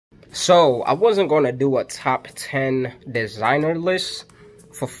So I wasn't going to do a top 10 designer list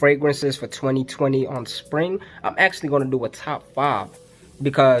for fragrances for 2020 on spring. I'm actually going to do a top 5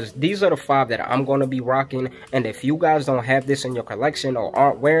 because these are the 5 that I'm going to be rocking. And if you guys don't have this in your collection or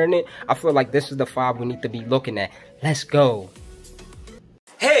aren't wearing it, I feel like this is the 5 we need to be looking at. Let's go.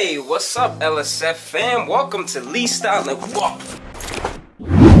 Hey, what's up, LSF fam? Welcome to Lee Style and Whoa.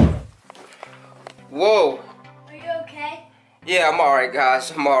 Whoa. Are you okay? Yeah, I'm alright,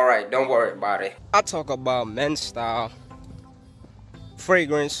 guys. I'm alright. Don't worry about it. I talk about men's style,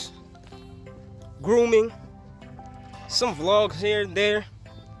 fragrance, grooming, some vlogs here and there,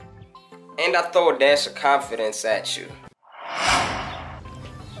 and I throw a dash of confidence at you.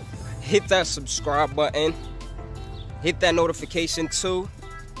 Hit that subscribe button. Hit that notification too.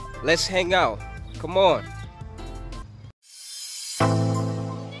 Let's hang out. Come on.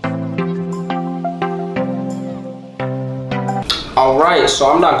 Alright,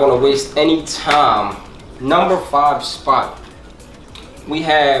 so I'm not going to waste any time. Number 5 spot. We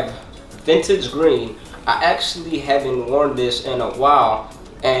have Vintage Green. I actually haven't worn this in a while.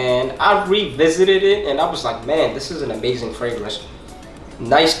 And I revisited it and I was like, man, this is an amazing fragrance.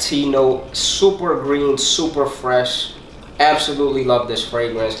 Nice tea note, super green, super fresh. Absolutely love this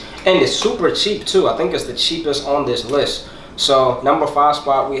fragrance. And it's super cheap too. I think it's the cheapest on this list. So number 5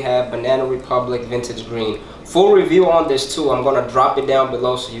 spot, we have Banana Republic Vintage Green. Full review on this too. I'm going to drop it down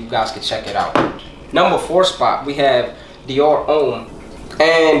below so you guys can check it out. Number 4 spot, we have Dior Homme.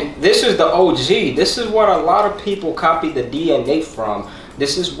 And this is the OG. This is what a lot of people copy the DNA from.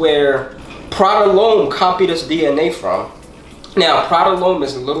 This is where Prada L'Homme copied its DNA from. Now, Prada L'Homme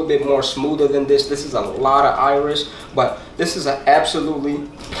is a little bit more smoother than this. This is a lot of iris, but this is an absolutely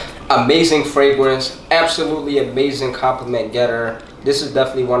amazing fragrance. Absolutely amazing compliment getter. This is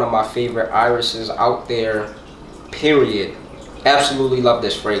definitely one of my favorite irises out there, period. Absolutely love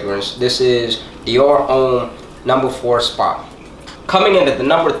this fragrance. This is Dior Homme, number 4 spot. Coming in at the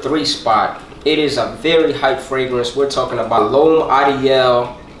number 3 spot, it is a very hype fragrance. We're talking about L'Homme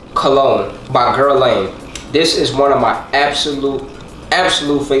Ideal Cologne by Cologne. This is one of my absolute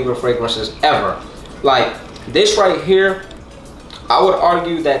favorite fragrances ever. Like, this right here, I would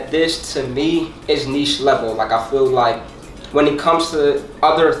argue that this, to me, is niche level. Like, I feel like when it comes to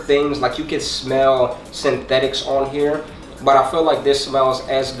other things, like, you can smell synthetics on here, but I feel like this smells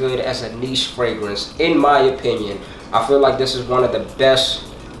as good as a niche fragrance, in my opinion. I feel like this is one of the best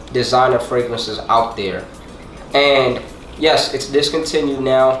designer fragrances out there. And yes, it's discontinued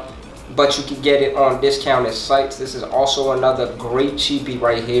now, but you can get it on discounted sites. This is also another great cheapie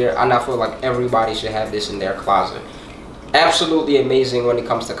right here, and I feel like everybody should have this in their closet. Absolutely amazing when it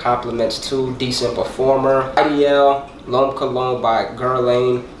comes to compliments too. Decent performer. Ideal L'Homme Cologne by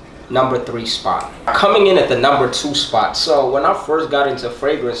Guerlain, number 3 spot. Coming in at the number 2 spot. So when I first got into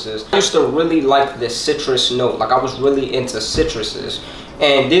fragrances, I used to really like this citrus note. Like, I was really into citruses.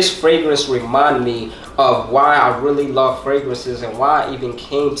 And this fragrance reminded me of why I really love fragrances and why I even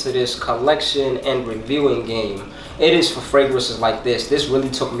came to this collection and reviewing game. It is for fragrances like this. This really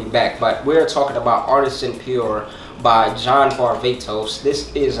took me back. But we're talking about Artisan Pure by John Varvatos.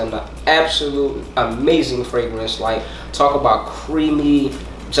 This is an absolute amazing fragrance. Like, talk about creamy,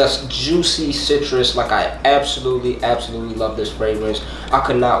 just juicy citrus. Like, I absolutely love this fragrance. I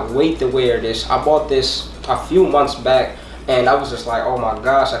could not wait to wear this. I bought this a few months back and I was just like, oh my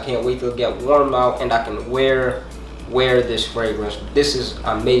gosh, I can't wait to get warm out and I can wear this fragrance. This is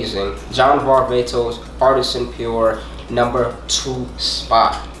amazing. John Varvatos Artisan Pure, number 2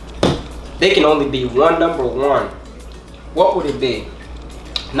 spot. There can only be one number 1. What would it be?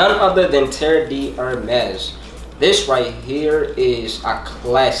 None other than Terre d'Hermes. This right here is a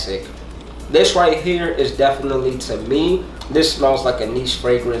classic. This right here is definitely, to me, this smells like a niche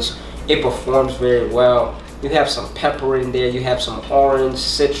fragrance. It performs very well. You have some pepper in there. You have some orange,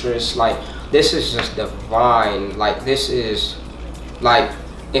 citrus. Like, this is just divine. Like, this is, like,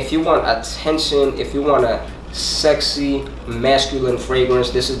 if you want attention, if you want a sexy, masculine fragrance,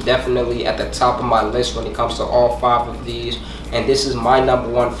 this is definitely at the top of my list when it comes to all 5 of these. And this is my number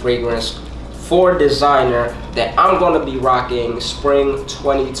 1 fragrance for designer that I'm going to be rocking spring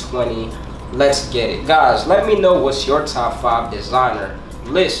 2020. Let's get it. Guys, let me know what's your top 5 designer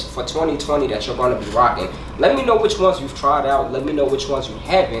list for 2020 that you're going to be rocking. Let me know which ones you've tried out. Let me know which ones you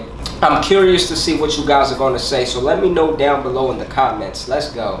haven't. I'm curious to see what you guys are going to say, so let me know down below in the comments. Let's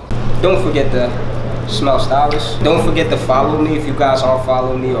go. Don't forget to smell stylish. Don't forget to follow me if you guys aren't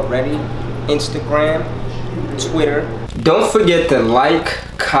following me already. Instagram, Twitter. Don't forget to like,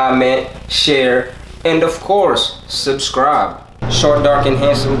 comment, share, and of course, subscribe. Short, dark, and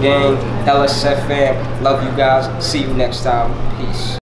handsome gang, LSF fam. Love you guys. See you next time. Peace.